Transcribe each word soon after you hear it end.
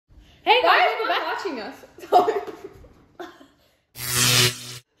watching us.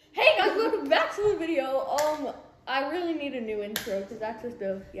 Hey guys, welcome back to the video. I really need a new intro because that's just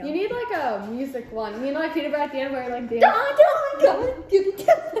a You need like a music one. You know, like Peter at the end where like dance.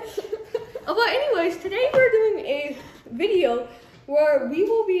 But anyways, today we're doing a video where we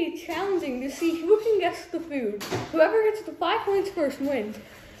will be challenging to see who can guess the food. Whoever gets the 5 points first wins.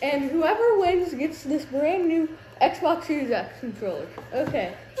 And whoever wins gets this brand new Xbox Series X controller.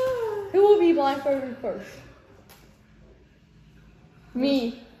 Okay. Who will be blindfolded first?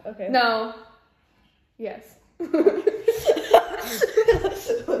 Me. Okay. No. Yes.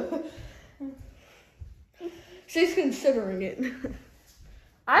 She's considering it.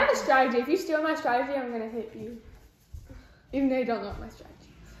 I have a strategy. If you steal my strategy, I'm gonna hit you. Even though you don't know what my strategy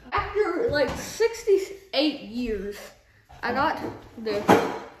is. After like 68 years, I got this.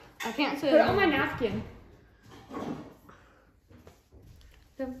 I can't say Put it on my napkin.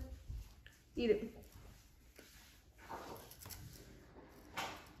 Eat it.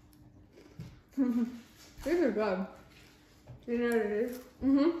 These are good. Do you know what it is?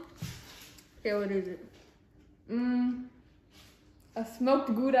 Yeah, what is it? A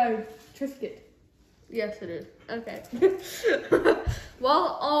smoked Gouda Triscuit. Yes, it is. Okay.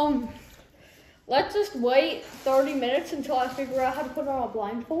 Well, let's just wait 30 minutes until I figure out how to put on a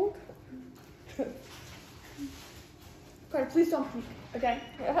blindfold. Carter, please don't peek. Okay.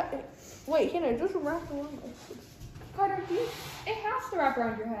 Wait, Hannah, just wrap around this. Carter, it has to wrap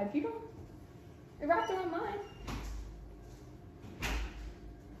around your head. You don't. It wrapped around mine.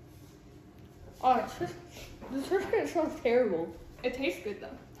 Oh, the Triscuit sounds terrible. It tastes good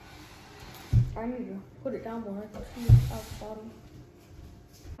though. I need to put it down more. I can see out the bottom.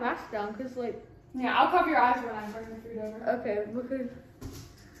 That's down, cause like. Yeah, I'll cover your eyes when I bring the food over. Okay, because.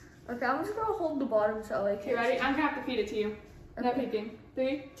 Okay, I'm just gonna hold the bottom so I can. You ready? I'm gonna have to feed it to you. No Okay. peeking.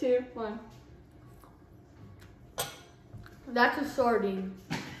 3, 2, 1. That's a sardine.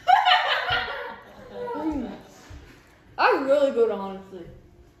 That's really good, honestly.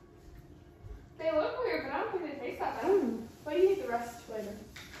 They look weird, but I don't think they taste that bad. Why do you eat the rest later?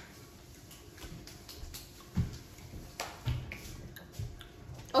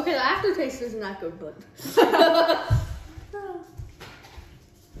 Okay, the aftertaste isn't that good, but.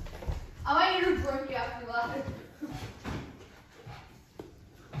 I might need a drink after that.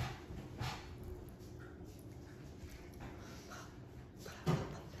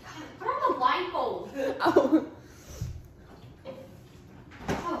 Put on the blindfold. Oh.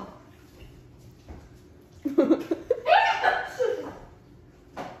 Oh.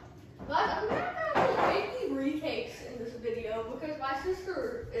 Guys, I'm gonna have to make these retakes in this video because my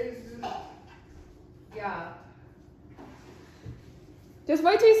sister is just, yeah. Just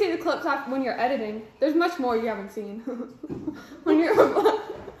wait till you see the clips after when you're editing. There's much more you haven't seen. When you're What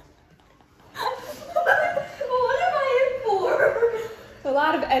am I in for? a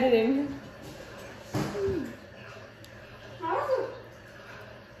lot of editing.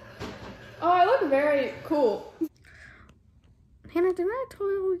 Oh, I look very cool. Hannah, didn't I tell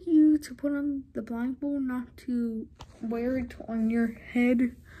you to put on the blindfold, not to wear it on your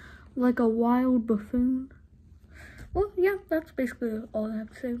head like a wild buffoon? Well, yeah, that's basically all I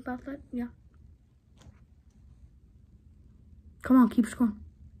have to say about that, yeah. Come on, keep scrolling.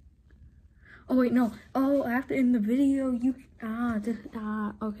 Oh, wait, no. Oh, I have to end the video.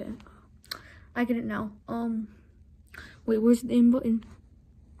 Okay. I get it now. Wait, where's the end button?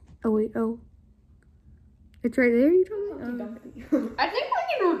 Oh, wait, oh. It's right there, you told me? I think we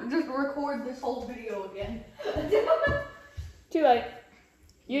need to just record this whole video again. Too late.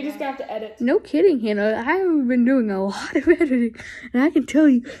 You're just gonna have to edit. No kidding, Hannah. I have been doing a lot of editing, and I can tell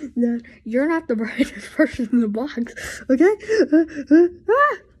you that you're not the brightest person in the box. Okay?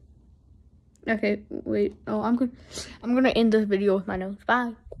 Okay, wait. Oh, I'm gonna end this video with my nose.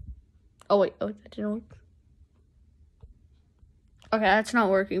 Bye. Oh wait. Oh, that didn't work. Okay, that's not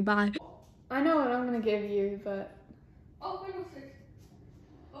working. Bye. I know what I'm gonna give you, but. Oh, wait, what's this?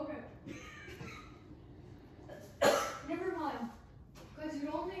 Okay. Never mind. Because you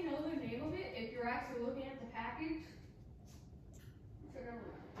only know the name of it if you're actually looking at the package. So never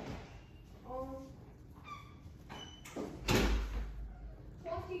mind.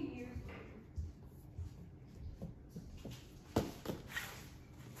 20 years later.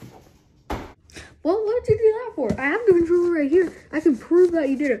 Well, what did you do that for? I have the controller right here. I can prove that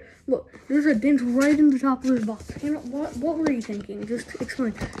you did it. Look, there's a dent right in the top of this box. You know, what were you thinking? Just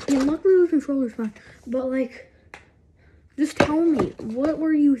explain. I mean, luckily the controller's fine. But, like, just tell me. What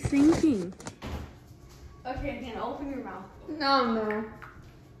were you thinking? Okay, Hannah, open your mouth. No.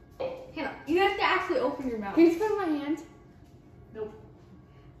 Hannah, you have to actually open your mouth. Can you spin my hand? Nope.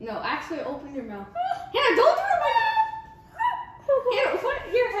 No, actually open your mouth. Hannah, don't do it like Hannah, put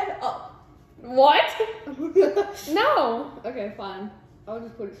your head up. What? No. Okay, fine. I'll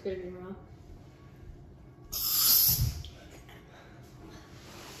just put it straight in your mouth.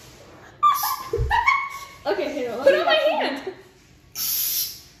 Okay, Hannah, put it on my hand.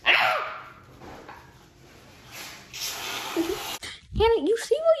 Hannah, you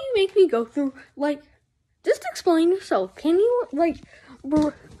see what you make me go through? Like, just explain yourself. Can you, like,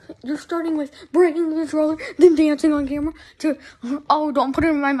 you're starting with breaking the controller, then dancing on camera, to, oh, don't put it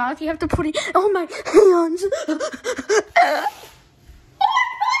in my mouth. You have to put it on my hands.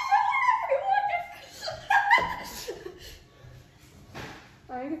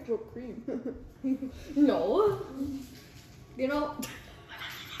 I get whipped cream. No. You know.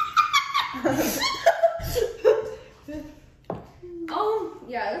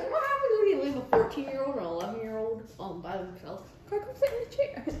 Yeah, that's what happens when you leave a 14-year-old or 11-year-old by themselves. Come sit in the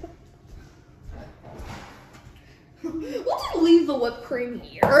chair. We'll just leave the whipped cream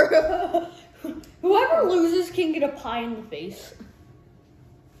here. Whoever loses can get a pie in the face.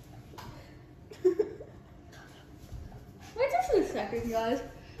 Wait just a second, guys.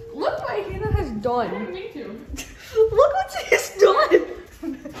 Look what Hannah has done. Me too. Look what she has done.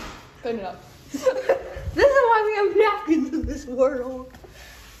 Clean it up. This is why we have napkins in this world.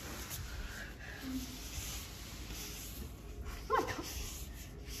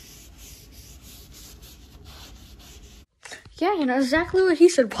 Yeah, you know exactly what he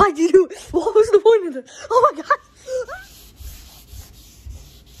said. Why'd you do it? What was the point of this? Oh my god!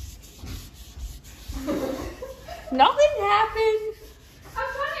 Nothing happened. I'm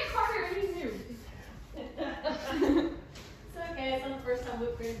trying to get Carter and he's new. It's okay, it's not the first time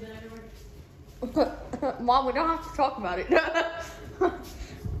whipped cream's been everywhere. Mom, we don't have to talk about it.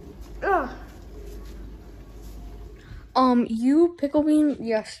 You, Pickle Bean,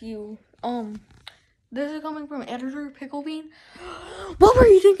 yes, you, this is coming from editor Pickle Bean. What were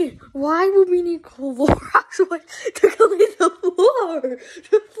you thinking? Why would we need Clorox wipes to clean the floor?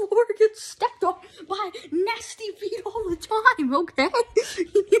 The floor gets stepped on by nasty feet all the time, okay?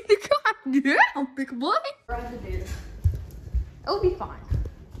 You need to calm down, Pickle Boy. It'll be fine.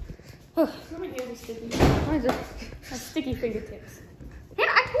 My hands are sticky. My Sticky fingertips.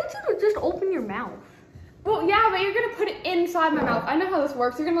 Hannah, I told you to just open your mouth. Well, yeah, but you're gonna put it inside my mouth. I know how this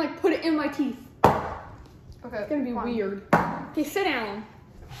works. You're gonna like put it in my teeth. Okay, It's gonna be fine. weird. Okay, sit down.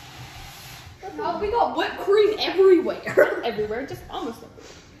 No, we got whipped cream everywhere. Everywhere, just almost everywhere.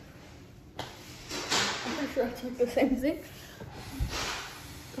 I'm pretty sure it's like the same thing.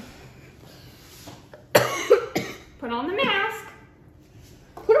 Put on the mask.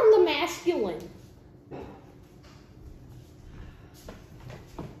 Put on the masculine.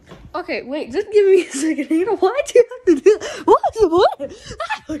 Okay, wait, just give me a second. You know, why'd you have to do that? What? Oh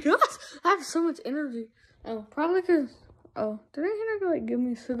my gosh, I have so much energy. Oh, probably because, did Hannah like give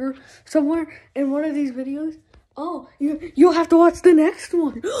me sugar somewhere in one of these videos? Oh, you'll have to watch the next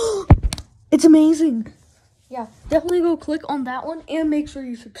one. It's amazing. Yeah, definitely go click on that one and make sure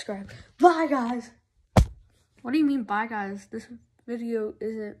you subscribe. Bye, guys. What do you mean, bye, guys? This video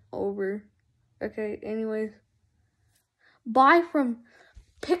isn't over. Okay, anyways. Bye from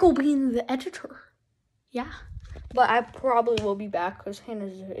Pickle Bean, the editor. Yeah. But I probably will be back because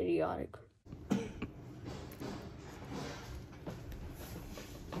Hannah's idiotic.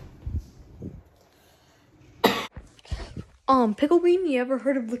 Pickle Bean, you ever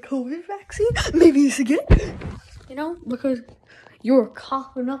heard of the COVID vaccine? Maybe you should get it. You know, because you were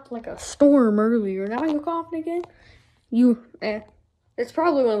coughing up like a storm earlier. Now you're coughing again. It's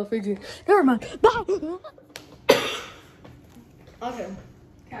probably one of the foods. Never mind. Bye. Okay.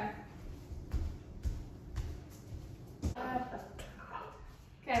 Okay.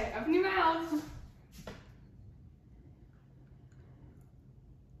 Okay, open your mouth.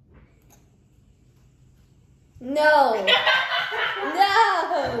 No.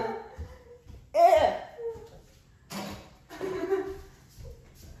 No. Ugh.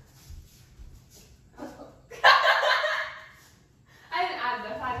 I didn't add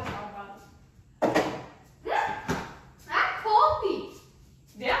this. I just thought about it. Add coffee.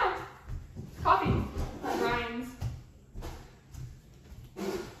 Yeah. Coffee. That rhymes.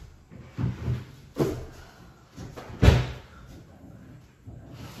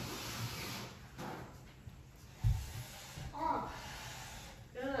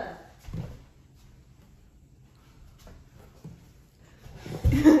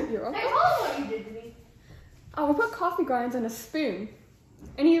 You're okay. Hey, tell them what you did to me. Oh, we put coffee grinds in a spoon,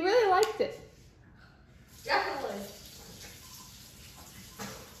 and he really liked it. Definitely.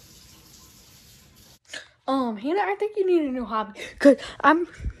 Hannah, I think you need a new hobby. Cause I'm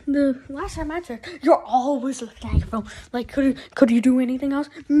the last time I checked, you're always looking at your phone. Like, could you do anything else?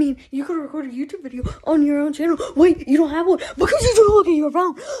 I mean, you could record a YouTube video on your own channel. Wait, you don't have one because you don't look at your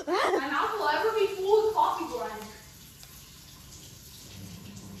phone. My mouth will ever be full of coffee grind.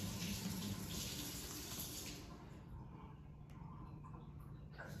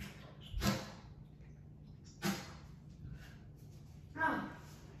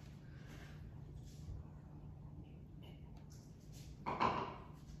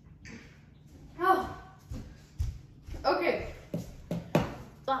 Oh. Okay.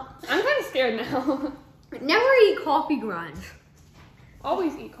 Stop. I'm kind of scared now. Never eat coffee grinds.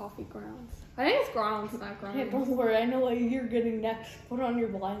 Always eat coffee grounds. I think it's grounds, not Hey, grounds. don't worry, I know what you're getting next. Put on your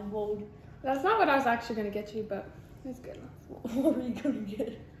blindfold. That's not what I was actually gonna get you, but it's good enough. What are you gonna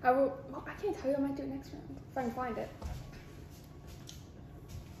get? I will. Well, I can't tell you. I might do it next round if I can find it.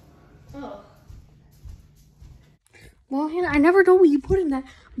 Oh. Well, Hannah, I never know what you put in that,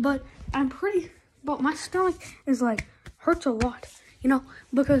 but but my stomach is like, hurts a lot, you know,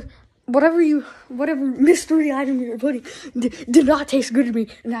 because whatever mystery item you were putting did not taste good to me,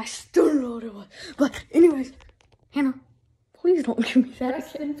 and I still don't know what it was. But anyways, Hannah, please don't give me that.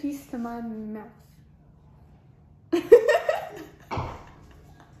 Rest in peace to my mouth.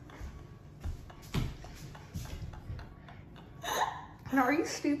 Hannah, are you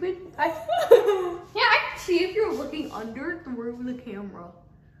stupid? Yeah, I can see if you're looking under through the camera.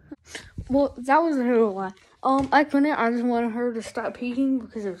 Well, that was a little lie. I couldn't. I just wanted her to stop peeking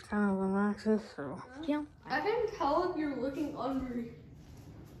because it was kind of obnoxious. So yeah. I can tell if you're looking under.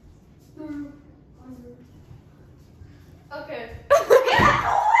 Okay.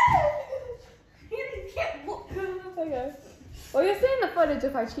 You can't look. Okay. Well, you'll see in the footage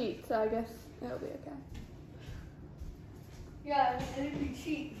if I cheat, so I guess it'll be okay. Yeah, and if you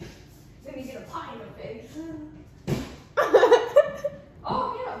cheat, then you get a pie in the face.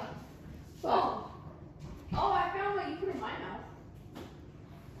 Oh yeah. What? Oh, I found what you put in my mouth.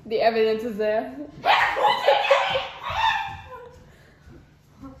 The evidence is there. Guys,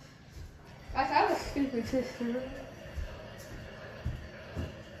 I have a stupid sister.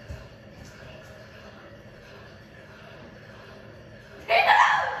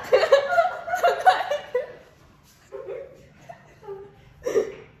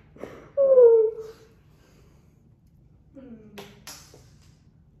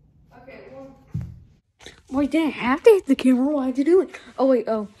 Okay, well. Well, you didn't have to hit the camera. Why'd you do it? Oh, wait.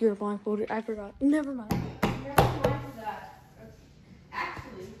 Oh, you're blindfolded. I forgot. Never mind. Never mind that.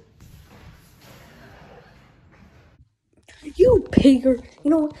 Actually. You pigger.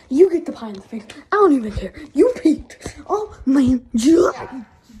 You know what? You get the pie in the face. I don't even care. You peeked. Oh, man. Yeah,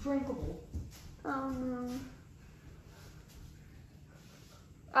 it's drinkable.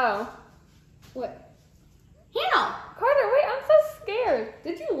 Oh. What? Hannah. Carter, wait, I'm so scared.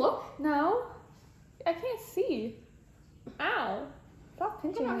 Did you look? No. I can't see. Ow. Stop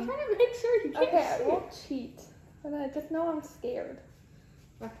pinching I'm me. trying to make sure you can't Okay, I see. won't cheat. But I just know I'm scared.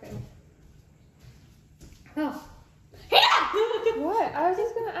 Okay. Oh. What? I was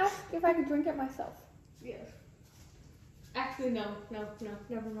just gonna ask if I could drink it myself. Yes. Actually, no,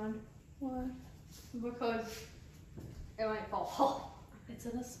 never mind. Why? Because it might fall. It's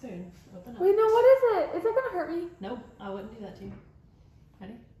in a spoon. Open up. Wait, no, what is it? Is it gonna hurt me? No, I wouldn't do that to you.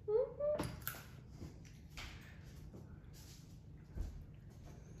 Ready?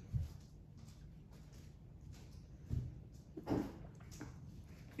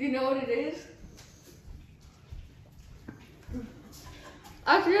 You know what it is?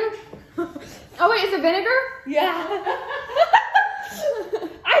 Actually? Oh wait, is it vinegar? Yeah.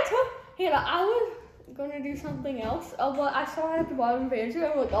 I told Hannah I was gonna do something else, but I saw it at the bottom of Andrew.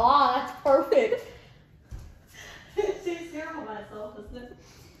 I'm like, oh, that's perfect. It tastes terrible myself, doesn't it?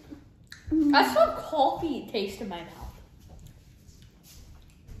 I saw coffee taste in my mouth.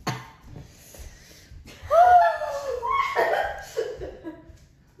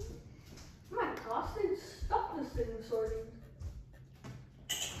 My gosh, they stuck this thing in sardines.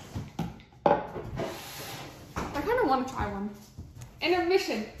 I kind of want to try one.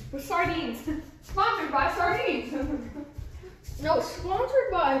 Intermission with sardines. Sponsored by sardines. No,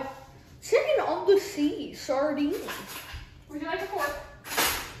 sponsored by Chicken on the Sea sardines. Would you like a fork?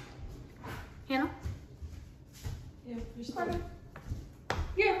 Hannah? Yeah, you're Carter. supposed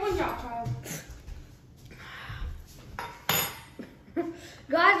Yeah, one drop, child.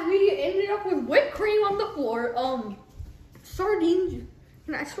 Guys, we ended up with whipped cream on the floor. Sardines.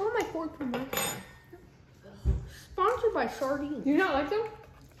 And I stole my fork from my sponsored by sardines. Do you not like them?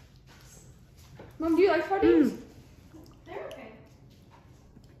 Mom, do you like sardines? They're okay.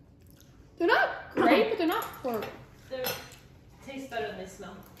 They're not great, but they're not horrible. They taste better than they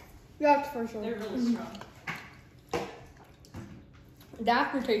smell. That's for sure. They're really strong. The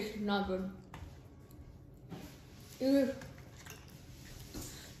aftertaste is not good. Ugh.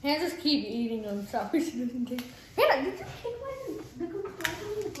 Hannah just keep eating them so she doesn't taste. Hannah, did you take my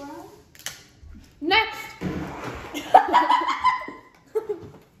the ground? Next.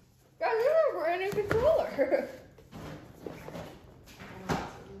 Guys, this is a brand new controller.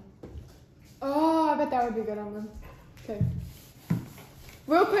 Oh, I bet that would be good on them. Okay.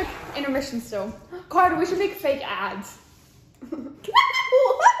 Real quick intermission still. Carter, we should make fake ads. No,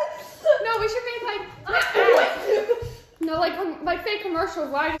 we should make like ads. No, like fake commercials.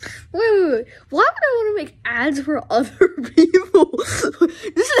 Why? Wait. Why would I want to make ads for other people?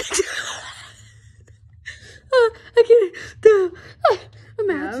 This is. I can't.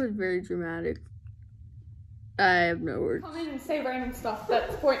 Imagine. That was very dramatic. I have no words. Come in and say random stuff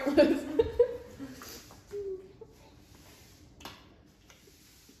that's pointless.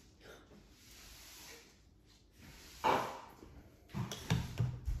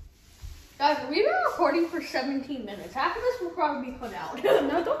 Guys, we've been recording for 17 minutes. Half of this will probably be cut out.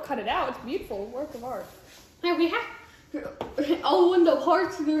 No, don't cut it out. It's beautiful. Work of art. Yeah, we have. Oh, and the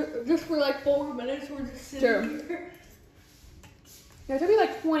parts just for like 4 minutes. We're just sitting here. Yeah, it took me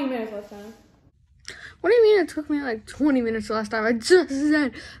like 20 minutes last time. What do you mean it took me like 20 minutes last time? I just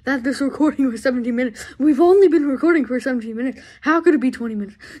said that this recording was 17 minutes. We've only been recording for 17 minutes. How could it be 20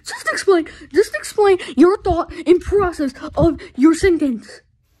 minutes? Just explain your thought and process of your sentence.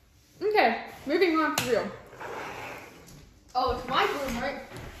 Okay, moving on for real. Oh, it's my room, right?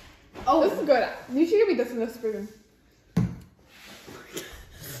 Oh, this is good. You should give me this in this spoon.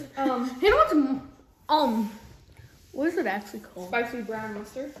 Hannah wants what is it actually called? Spicy brown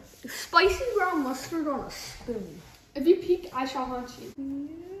mustard. Spicy brown mustard on a spoon. If you peek, I shall haunt you.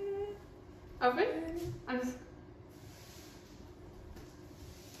 Open? I'm just...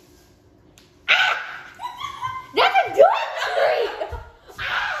 That's a good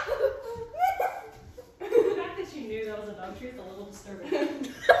The fact that you knew that was a dog treat is a little disturbing.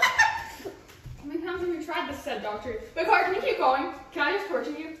 How many times have you tried this said dog treat? But Car, can you keep going? Can I just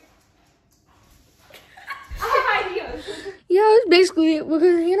torture you? I have ideas. Yeah, that's basically it, because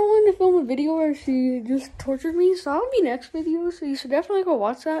Hannah wanted to film a video where she just tortured me, so that'll be next video, so you should definitely go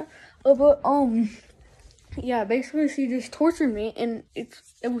watch that. Yeah, basically she just tortured me, and it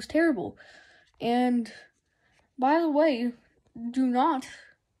was terrible. And, by the way, do not...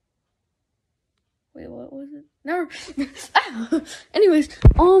 Wait, what was it? Never... Anyways,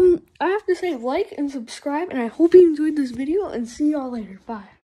 I have to say like and subscribe, and I hope you enjoyed this video, and see y'all later. Bye.